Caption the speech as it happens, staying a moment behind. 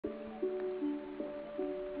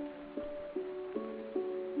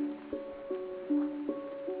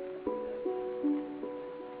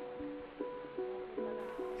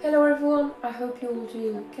Hello everyone, I hope you're all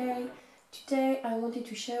doing okay. Today I wanted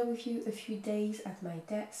to share with you a few days at my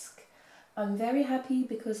desk. I'm very happy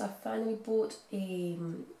because I finally bought a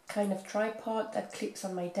kind of tripod that clips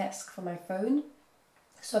on my desk for my phone,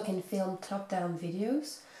 so I can film top-down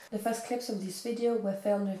videos. The first clips of this video were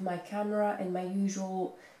filmed with my camera and my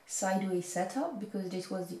usual sideways setup because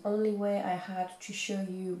this was the only way I had to show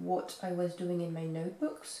you what I was doing in my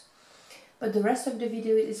notebooks. But the rest of the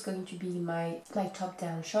video is going to be my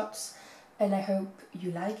top-down shots, and I hope you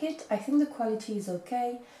like it. I think the quality is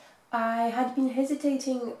okay. I had been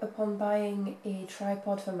hesitating upon buying a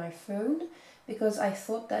tripod for my phone because I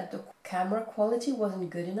thought that the camera quality wasn't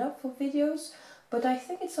good enough for videos, but I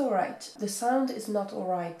think it's alright. The sound is not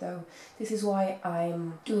alright though. This is why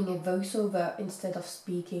I'm doing a voiceover instead of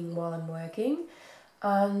speaking while I'm working.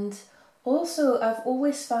 And also, I've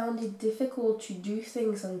always found it difficult to do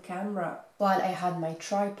things on camera while I had my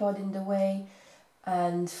tripod in the way.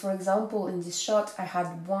 And for example, in this shot, I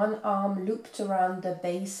had one arm looped around the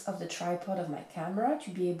base of the tripod of my camera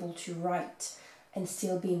to be able to write and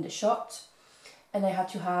still be in the shot. And I had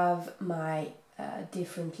to have my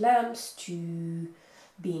different lamps to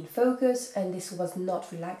be in focus, and this was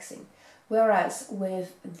not relaxing. Whereas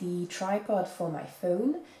with the tripod for my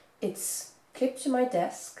phone, it's clipped to my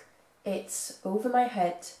desk, it's over my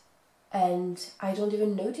head, and I don't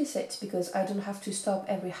even notice it because I don't have to stop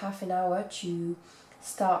every half an hour to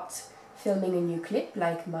start filming a new clip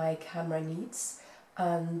like my camera needs.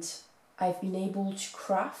 And I've been able to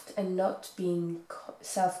craft and not being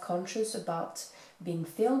self-conscious about being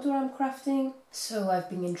filmed while I'm crafting. So I've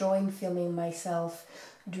been enjoying filming myself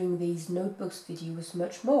doing these notebooks videos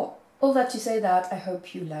much more. All that to say that I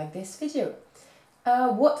hope you like this video.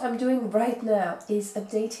 What I'm doing right now is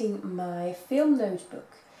updating my film notebook.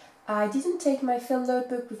 I didn't take my film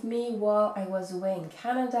notebook with me while I was away in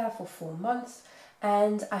Canada for 4 months,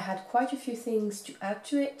 and I had quite a few things to add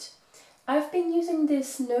to it. I've been using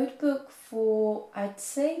this notebook for, I'd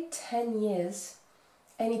say, 10 years,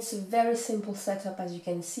 and it's a very simple setup. As you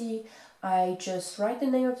can see, I just write the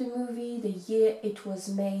name of the movie, the year it was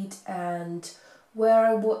made, and where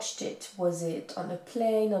I watched it. Was it on a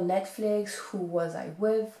plane, on Netflix, who was I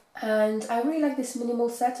with? And I really like this minimal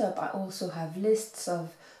setup. I also have lists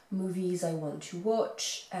of movies I want to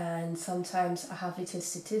watch, and sometimes I have little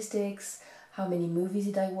statistics. How many movies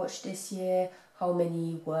did I watch this year? How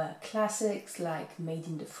many were classics, like made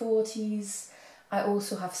in the 40s? I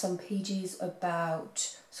also have some pages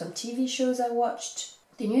about some TV shows I watched.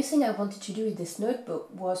 The new thing I wanted to do with this notebook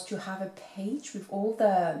was to have a page with all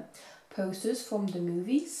the posters from the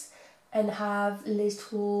movies and have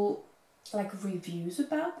little reviews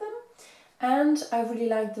about them, and I really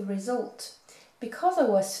liked the result. Because I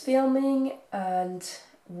was filming and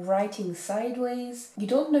writing sideways, you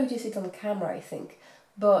don't notice it on camera, I think,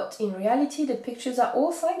 but in reality the pictures are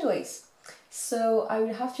all sideways. So I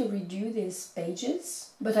will have to redo these pages,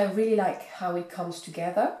 but I really like how it comes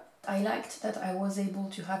together. I liked that I was able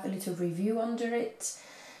to have a little review under it,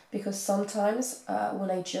 because sometimes when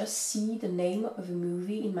I just see the name of a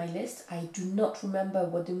movie in my list, I do not remember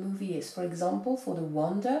what the movie is. For example, for The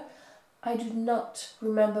Wonder, I do not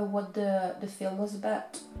remember what the film was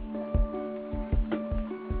about.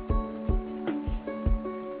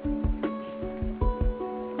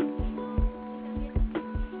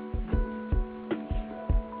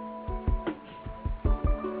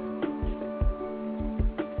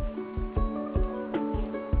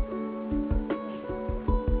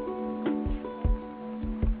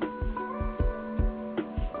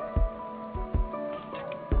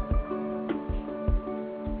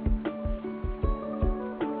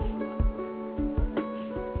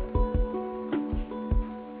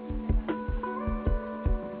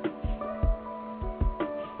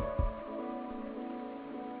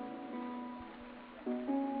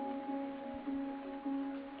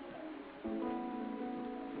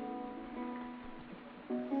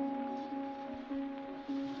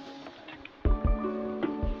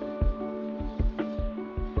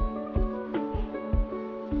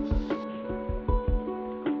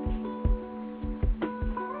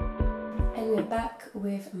 We're back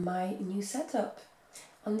with my new setup.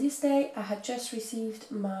 On this day I had just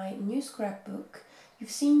received my new scrapbook.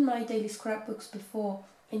 You've seen my daily scrapbooks before,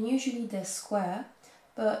 and usually they're square,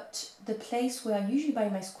 but the place where I usually buy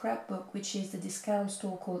my scrapbook, which is the discount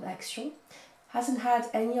store called Action, hasn't had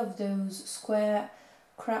any of those square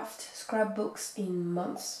craft scrapbooks in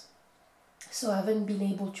months. So I haven't been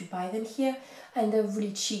able to buy them here, and they're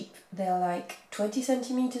really cheap. They're like 20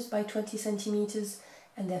 centimeters by 20 centimeters,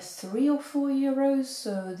 and they're 3 or 4 euros,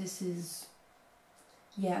 so this is,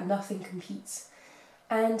 yeah, nothing competes.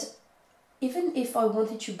 And Even if I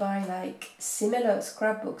wanted to buy like similar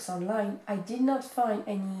scrapbooks online, I did not find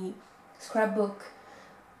any scrapbook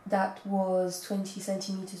that was 20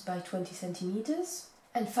 centimeters by 20 centimeters.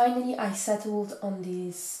 And finally I settled on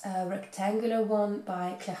this rectangular one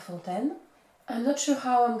by Clairefontaine. I'm not sure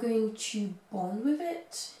how I'm going to bond with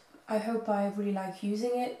it. I hope I really like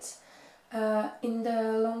using it in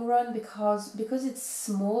the long run, because it's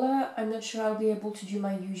smaller, I'm not sure I'll be able to do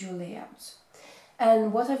my usual layout.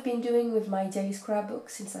 And what I've been doing with my daily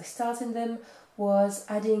scrapbook since I started them was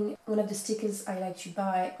adding one of the stickers I like to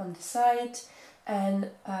buy on the side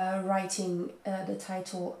and writing the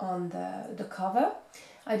title on the cover.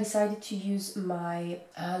 I decided to use my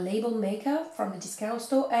label maker from the discount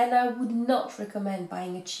store, and I would not recommend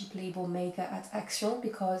buying a cheap label maker at Action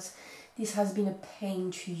because this has been a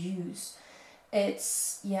pain to use.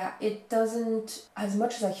 It doesn't, as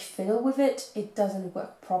much as I fiddle with it, it doesn't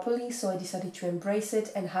work properly, so I decided to embrace it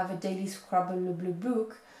and have a daily scrabble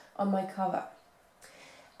book on my cover.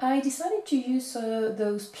 I decided to use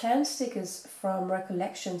those plant stickers from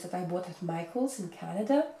Recollections that I bought at Michael's in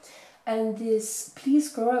Canada, and this Please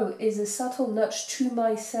Grow is a subtle nudge to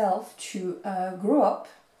myself to grow up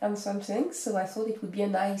on something, so I thought it would be a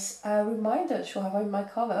nice reminder to have on my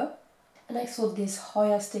cover. And I thought this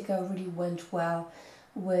Hoya sticker really went well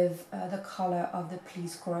with the color of the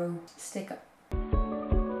Please Grow sticker.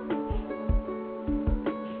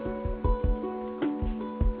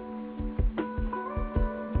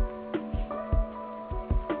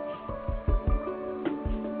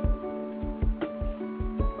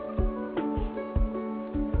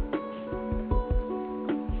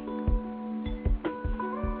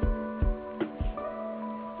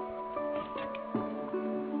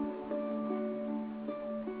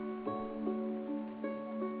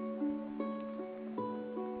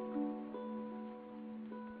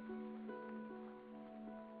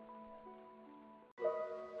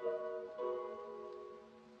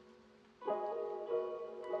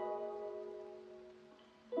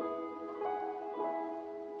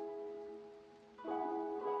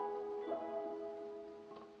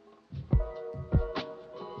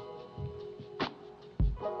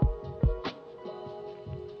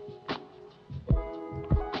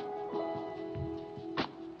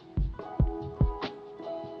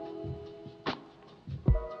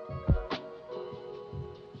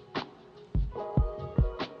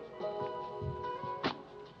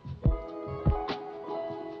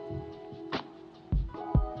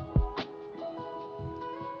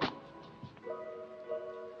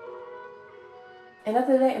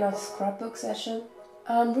 Another day, another scrapbook session.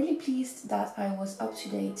 I'm really pleased that I was up to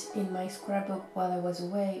date in my scrapbook while I was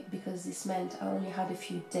away, because this meant I only had a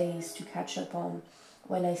few days to catch up on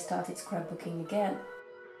when I started scrapbooking again.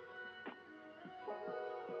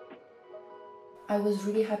 I was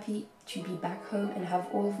really happy to be back home and have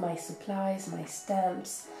all of my supplies, my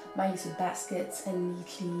stamps, my little baskets and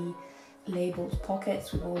neatly labeled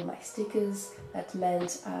pockets with all my stickers. That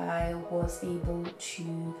meant I was able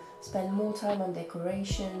to spend more time on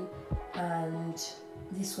decoration, and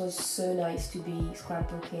this was so nice to be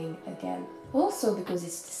scrapbooking again. Also, because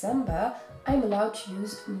it's December, I'm allowed to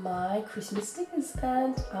use my Christmas stickers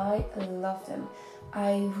and I love them.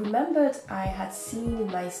 I remembered I had seen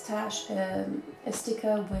in my stash a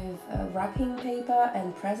sticker with wrapping paper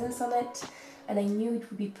and presents on it, and I knew it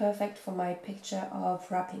would be perfect for my picture of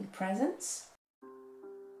wrapping presents.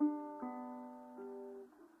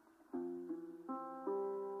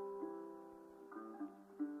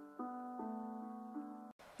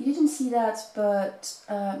 You didn't see that, but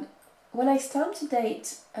when I stamped the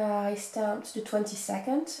date, I stamped the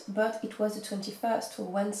 22nd, but it was the 21st for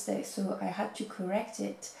Wednesday, so I had to correct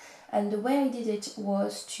it. And the way I did it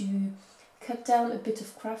was to cut down a bit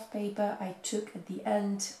of craft paper I took at the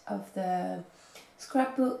end of the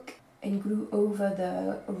scrapbook and glue over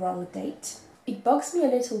the wrong date. It bugs me a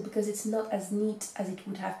little because it's not as neat as it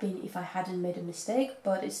would have been if I hadn't made a mistake,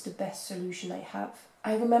 but it's the best solution I have.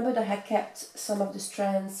 I remembered I had kept some of the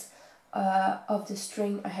strands of the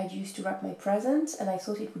string I had used to wrap my present, and I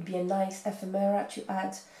thought it would be a nice ephemera to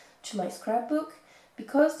add to my scrapbook.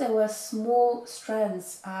 Because there were small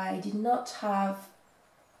strands, I did not have,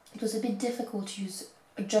 it was a bit difficult to use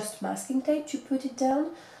just masking tape to put it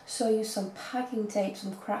down, so I used some packing tape,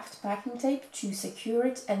 some craft packing tape to secure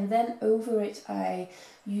it, and then over it I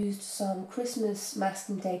used some Christmas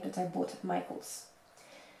masking tape that I bought at Michael's.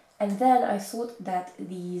 And then I thought that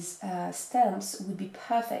these stamps would be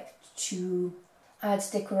perfect to add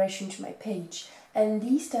decoration to my page. And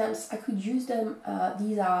these stamps, I could use them,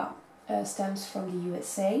 these are stamps from the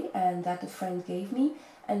USA and that a friend gave me,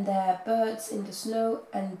 and they're birds in the snow,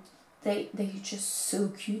 and They're just so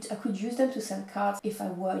cute. I could use them to send cards if I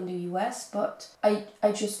were in the US, but I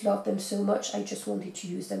just love them so much, I just wanted to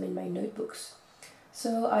use them in my notebooks.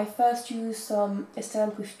 So I first used a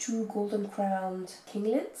stamp with 2 golden crowned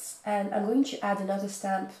kinglets, and I'm going to add another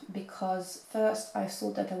stamp because first I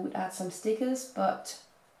thought that I would add some stickers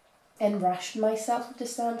and ration myself with the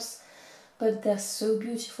stamps, but they're so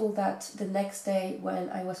beautiful that the next day when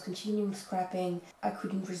I was continuing scrapping, I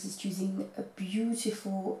couldn't resist using a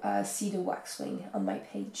beautiful cedar waxwing on my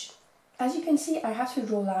page. As you can see, I have to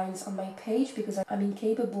draw lines on my page because I'm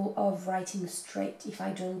incapable of writing straight if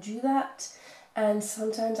I don't do that. And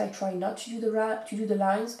sometimes I try not to do the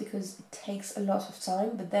lines because it takes a lot of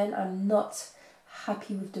time, but then I'm not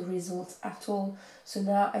happy with the results at all. So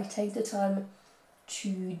now I take the time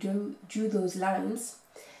to do those lines,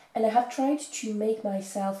 and I have tried to make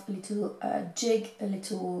myself a little jig, a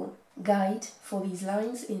little guide for these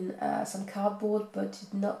lines in some cardboard, but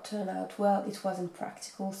it did not turn out well. It wasn't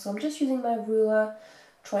practical, so I'm just using my ruler,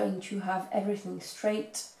 trying to have everything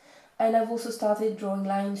straight. And I've also started drawing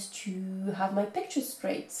lines to have my pictures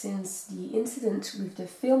straight since the incident with the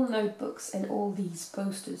film notebooks and all these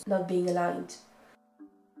posters not being aligned.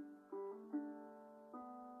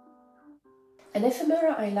 An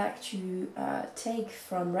ephemera I like to take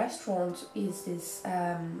from restaurants is this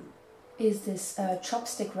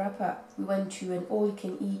chopstick wrapper. We went to an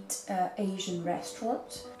all-you-can-eat Asian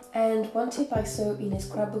restaurant. And one tip I saw in a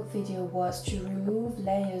scrapbook video was to remove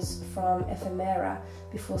layers from ephemera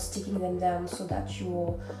before sticking them down so that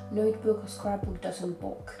your notebook or scrapbook doesn't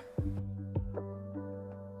bulk.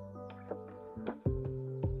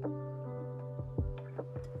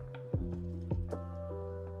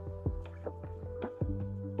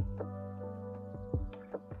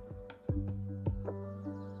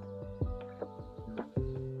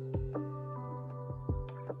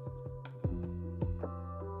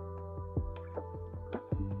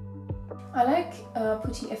 I like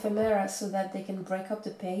putting ephemera so that they can break up the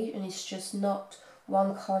page and it's just not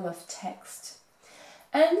one column of text.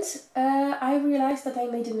 And I realized that I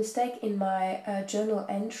made a mistake in my journal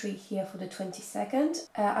entry here for the 22nd.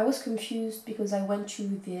 I was confused because I went to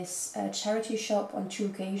this charity shop on 2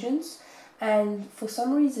 occasions, and for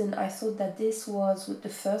some reason I thought that this was the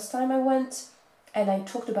first time I went, and I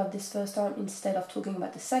talked about this first time instead of talking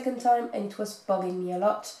about the second time, and it was bugging me a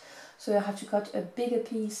lot. So I had to cut a bigger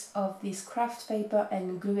piece of this craft paper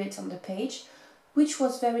and glue it on the page, which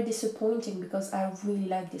was very disappointing because I really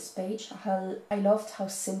liked this page. I loved how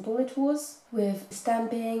simple it was with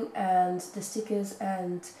stamping and the stickers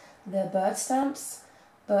and the bird stamps,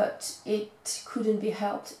 but it couldn't be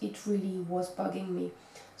helped. It really was bugging me.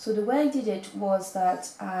 So the way I did it was that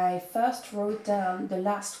I first wrote down the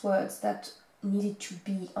last words that needed to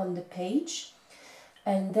be on the page,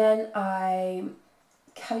 and then I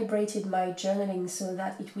calibrated my journaling so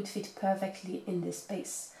that it would fit perfectly in this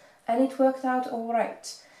space, and it worked out all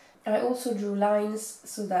right. I also drew lines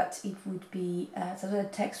so that it would be so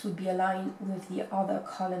that the text would be aligned with the other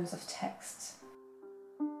columns of text.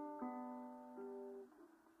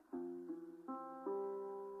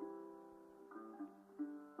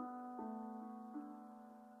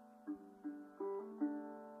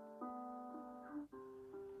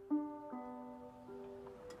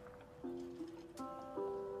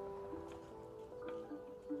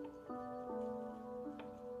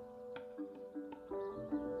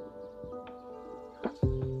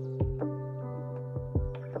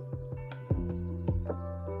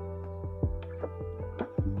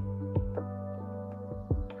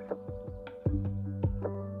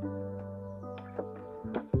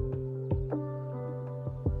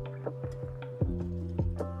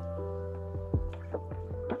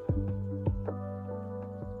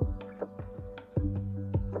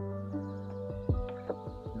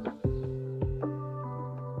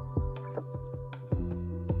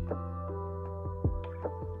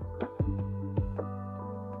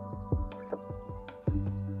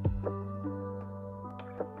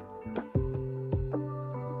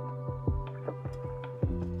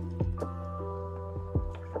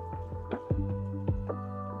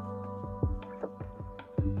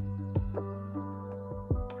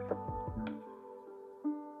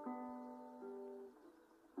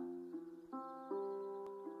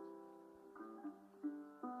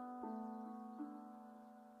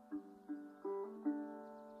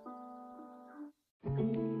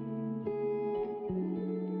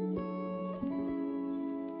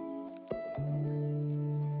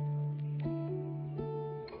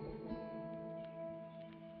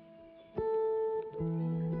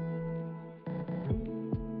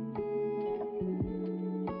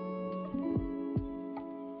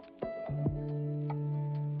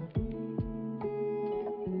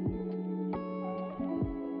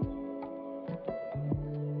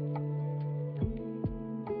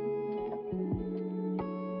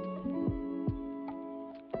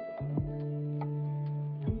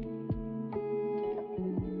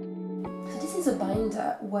 is a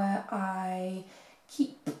binder where I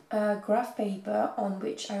keep graph paper on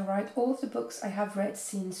which I write all of the books I have read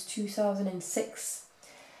since 2006.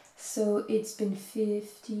 So it's been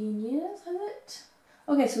 15 years, has it?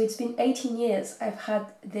 Okay, so it's been 18 years I've had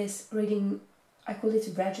this reading, I call it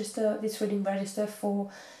register, this reading register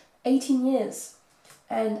for 18 years.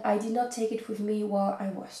 And I did not take it with me while I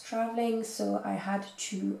was traveling, so I had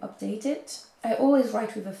to update it. I always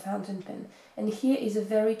write with a fountain pen, and here is a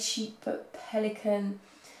very cheap Pelican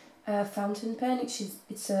fountain pen.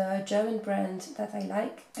 It's a German brand that I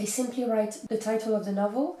like. I simply write the title of the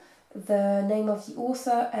novel, the name of the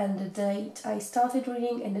author, and the date I started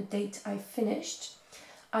reading and the date I finished.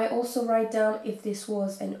 I also write down if this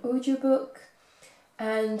was an audiobook,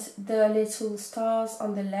 and the little stars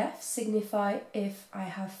on the left signify if I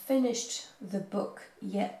have finished the book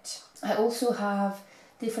yet. I also have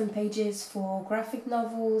different pages for graphic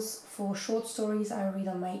novels, for short stories I read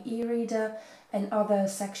on my e-reader, and other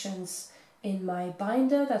sections in my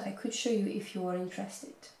binder that I could show you if you are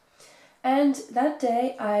interested. And that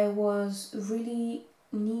day I was really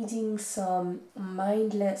needing some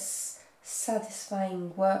mindless,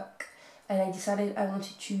 satisfying work, and I decided I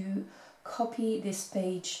wanted to copy this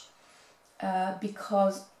page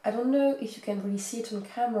because I don't know if you can really see it on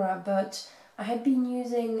camera, but I had been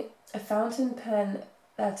using a fountain pen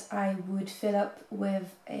that I would fill up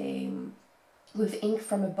with ink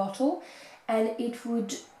from a bottle, and it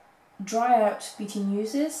would dry out between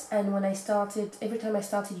uses, and every time I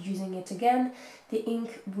started using it again, the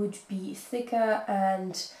ink would be thicker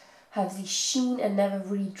and have the sheen and never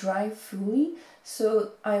really dry fully.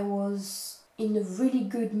 So I was in a really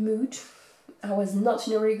good mood. I was not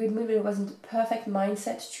in a really good mood, but it wasn't the perfect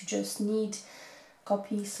mindset to just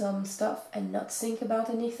copy some stuff and not think about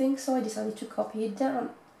anything. So I decided to copy it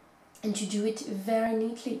down and to do it very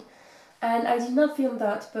neatly. And I did not film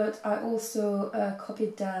that, but I also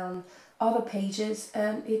copied down other pages,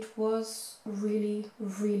 and it was really,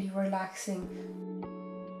 really relaxing.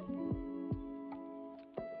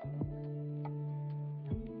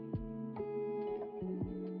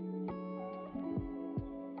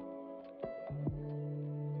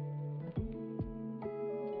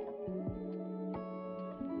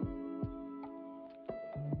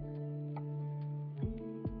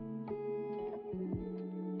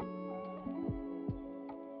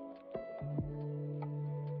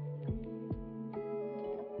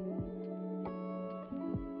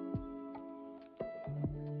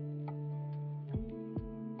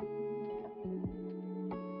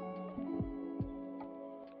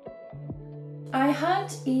 I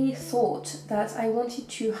had a thought that I wanted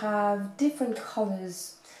to have different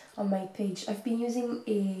colors on my page. I've been using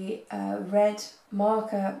a red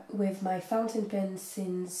marker with my fountain pen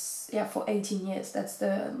for 18 years. That's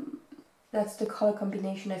the color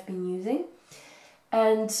combination I've been using.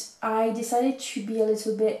 And I decided to be a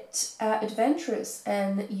little bit adventurous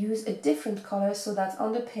and use a different color so that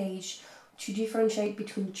on the page to differentiate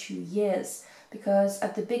between 2 years. Because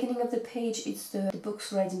at the beginning of the page it's the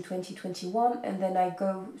books read in 2021, and then I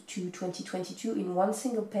go to 2022 in one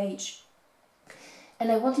single page.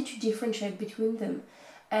 And I wanted to differentiate between them.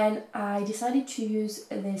 And I decided to use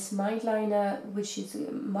this mind liner, which is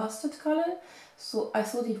a mustard color. So I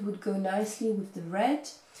thought it would go nicely with the red.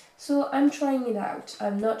 So I'm trying it out.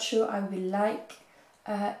 I'm not sure I will like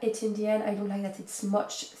it in the end. I don't like that it's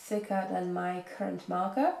much thicker than my current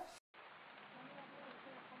marker.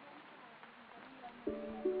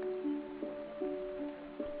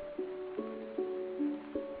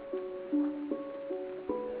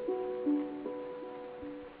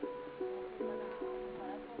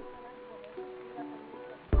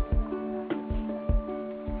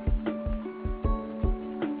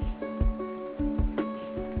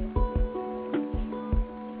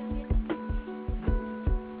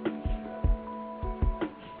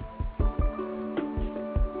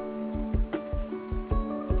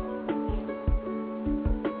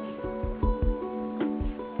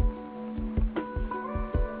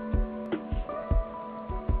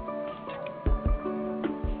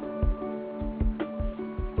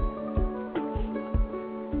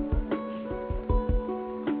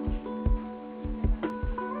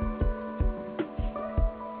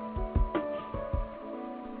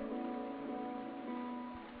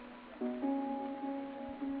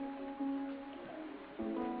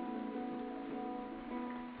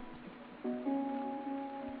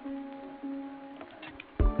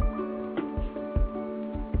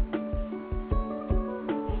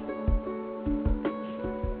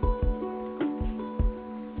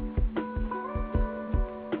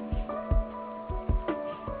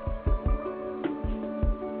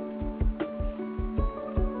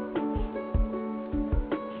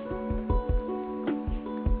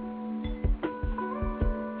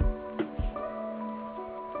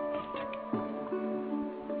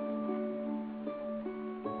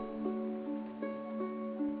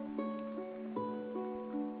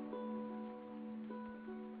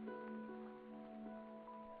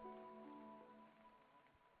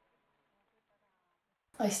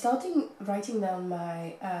 I started writing down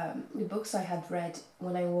my the books I had read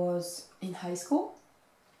when I was in high school.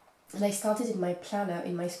 And I started in my planner,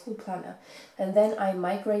 in my school planner, and then I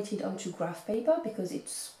migrated onto graph paper because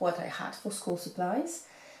it's what I had for school supplies.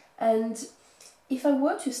 And if I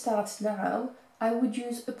were to start now, I would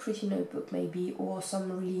use a pretty notebook maybe, or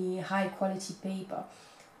some really high quality paper.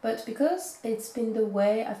 But because it's been the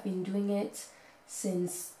way I've been doing it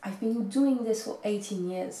since I've been doing this for 18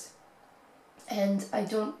 years, and I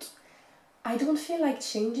don't feel like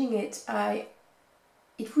changing it.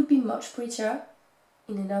 It would be much prettier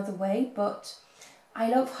in another way, but I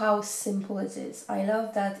love how simple it is. I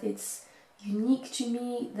love that it's unique to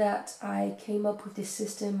me, that I came up with this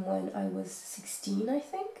system when I was 16, I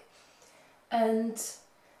think. And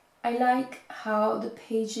I like how the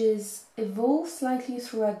pages evolve slightly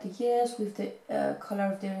throughout the years, with the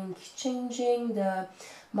color of the ink changing, the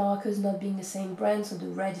markers not being the same brand, so the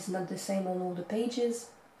red is not the same on all the pages.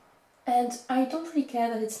 And I don't really care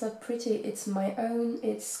that it's not pretty, it's my own,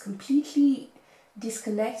 it's completely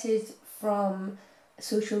disconnected from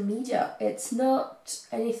social media. It's not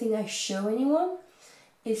anything I show anyone,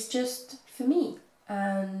 it's just for me.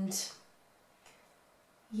 And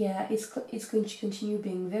yeah, it's going to continue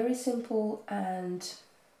being very simple and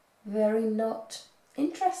very not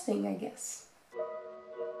interesting, I guess.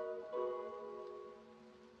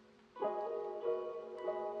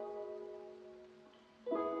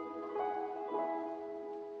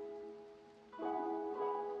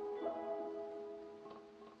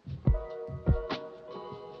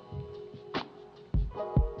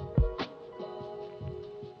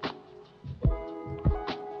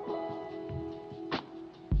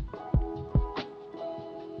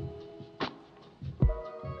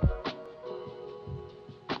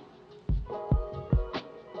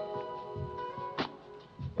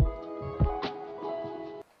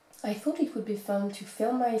 I thought it would be fun to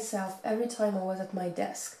film myself every time I was at my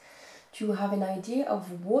desk, to have an idea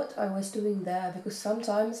of what I was doing there, because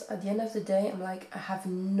sometimes at the end of the day I'm like, I have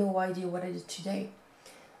no idea what I did today,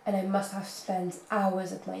 and I must have spent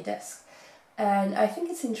hours at my desk. And I think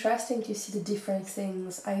it's interesting to see the different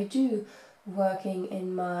things I do, working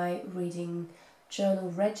in my reading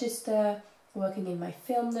journal register, working in my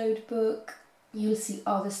film notebook. You'll see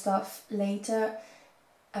other stuff later,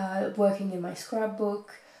 working in my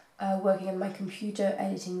scrapbook, working on my computer,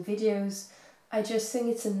 editing videos. I just think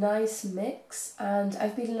it's a nice mix, and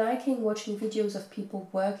I've been liking watching videos of people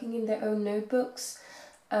working in their own notebooks,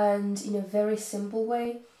 and in a very simple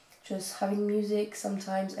way. Just having music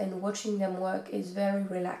sometimes and watching them work is very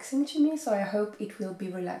relaxing to me, so I hope it will be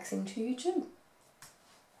relaxing to you too.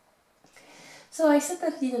 So I said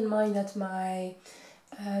that I didn't mind that my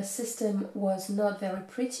system was not very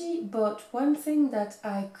pretty, but one thing that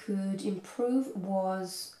I could improve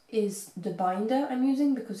is the binder I'm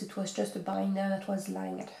using, because it was just a binder that was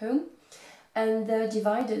lying at home. And the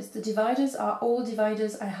dividers are all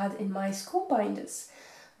dividers I had in my school binders.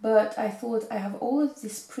 But I thought, I have all of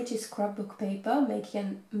this pretty scrapbook paper,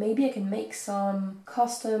 maybe I can make some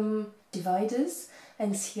custom dividers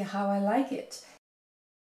and see how I like it.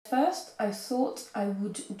 First, I thought I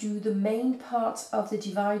would do the main part of the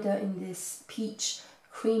divider in this peach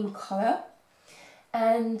cream color,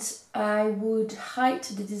 and I would hide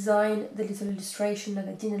the design, the little illustration that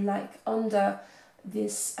I didn't like, under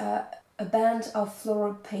this a band of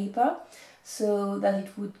floral paper, so that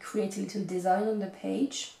it would create a little design on the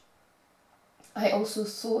page. I also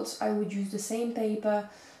thought I would use the same paper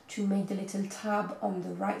to make the little tab on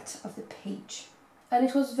the right of the page. And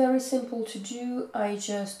it was very simple to do. I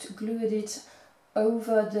just glued it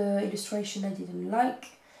over the illustration I didn't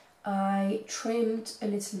like. I trimmed a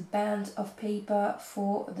little band of paper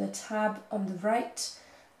for the tab on the right,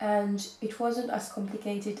 and it wasn't as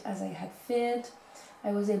complicated as I had feared.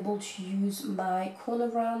 I was able to use my corner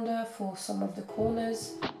rounder for some of the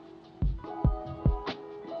corners.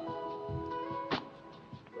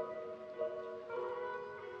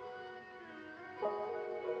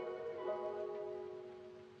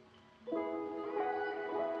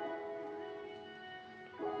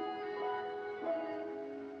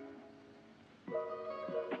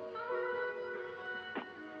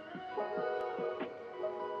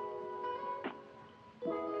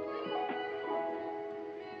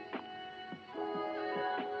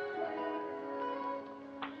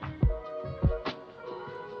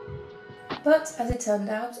 But as it turned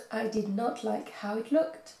out, I did not like how it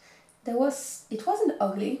looked. It wasn't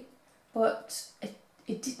ugly, but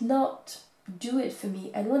it did not do it for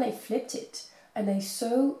me. And when I flipped it and I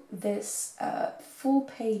saw this full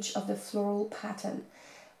page of the floral pattern,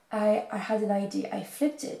 I had an idea. I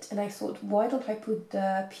flipped it and I thought, why don't I put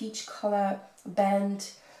the peach color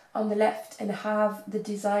band on the left and have the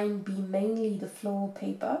design be mainly the floral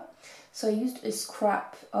paper. So I used a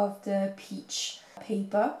scrap of the peach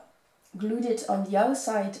paper, glued it on the other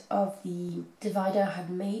side of the divider I had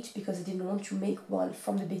made because I didn't want to make one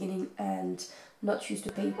from the beginning and not use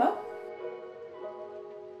the paper.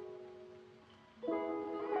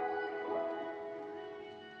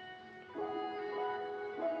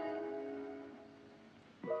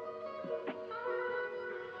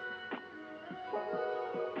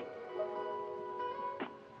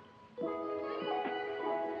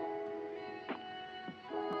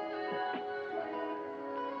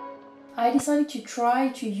 I decided to try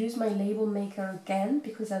to use my label maker again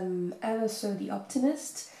because I'm ever so the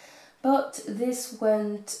optimist, but this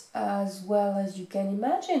went as well as you can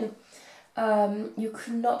imagine. You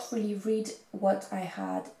could not really read what I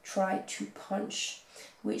had tried to punch,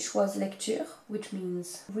 which was lecture, which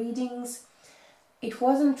means readings. It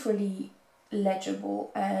wasn't really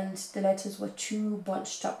legible and the letters were too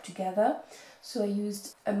bunched up together, so I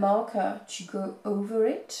used a marker to go over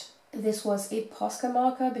it. This was a Posca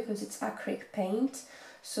marker because it's acrylic paint,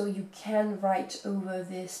 so you can write over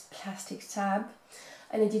this plastic tab.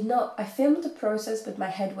 And I filmed the process, but my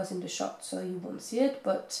head was in the shot, so you won't see it,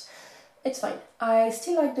 but it's fine. I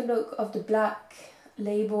still like the look of the black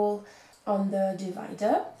label on the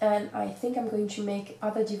divider, and I think I'm going to make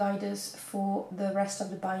other dividers for the rest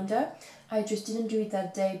of the binder. I just didn't do it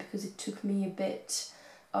that day because it took me a bit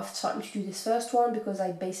of time to do this first one because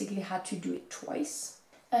I basically had to do it twice.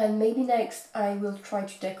 And maybe next I will try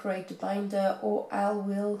to decorate the binder, or I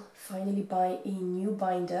will finally buy a new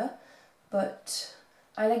binder, but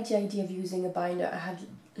I like the idea of using a binder I had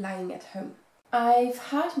lying at home. I've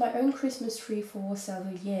had my own Christmas tree for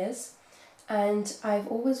several years, and I've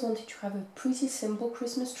always wanted to have a pretty simple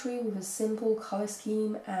Christmas tree with a simple color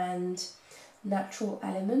scheme and natural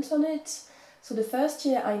elements on it. So the first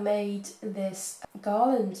year I made this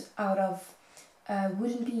garland out of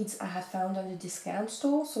wooden beads I had found at a discount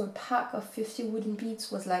store. So a pack of 50 wooden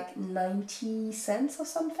beads was like 90 cents or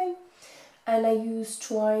something. And I used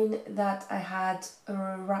twine that I had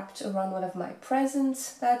wrapped around one of my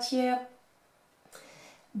presents that year.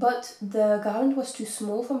 But the garland was too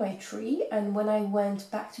small for my tree, and when I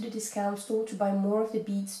went back to the discount store to buy more of the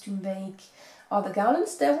beads to make other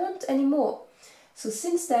garlands, there weren't any more. So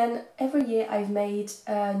since then, every year I've made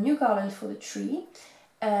a new garland for the tree.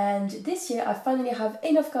 And this year I finally have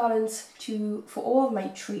enough garlands for all of my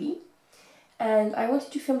tree, and I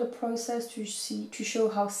wanted to film the process to show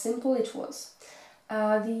how simple it was.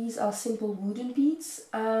 These are simple wooden beads,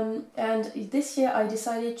 and this year I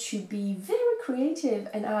decided to be very creative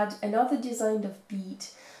and add another design of bead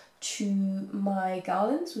to my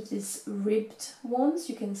garlands with these ribbed ones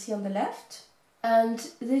you can see on the left. And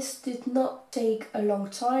this did not take a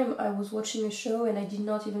long time. I was watching a show and I did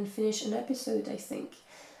not even finish an episode, I think.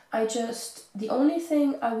 The only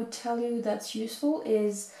thing I would tell you that's useful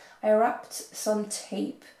is I wrapped some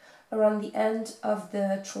tape around the end of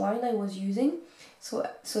the twine I was using, so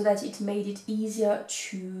that it made it easier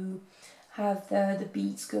to have the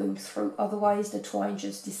beads going through. Otherwise the twine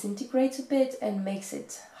just disintegrates a bit and makes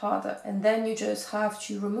it harder. And then you just have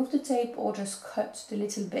to remove the tape or just cut the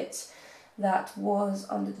little bit that was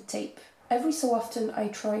under the tape. Every so often I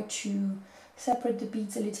try to separate the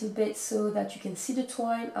beads a little bit so that you can see the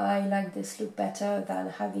twine. I like this look better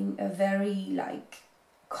than having a very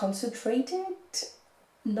concentrated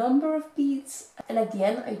number of beads. And at the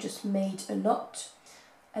end I just made a knot,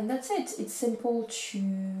 and that's it. It's simple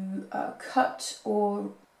to cut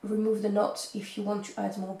or remove the knot if you want to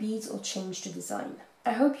add more beads or change the design.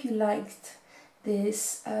 I hope you liked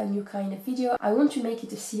this new kind of video. I want to make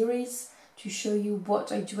it a series to show you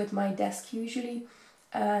what I do at my desk usually,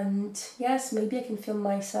 and yes, maybe I can film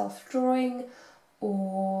myself drawing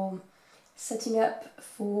or setting up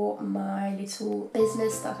for my little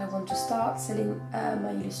business that I want to start, selling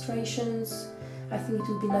my illustrations. I think it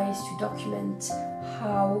would be nice to document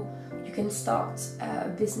how you can start a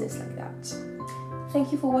business like that.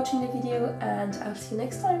 Thank you for watching the video, and I'll see you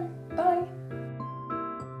next time. Bye!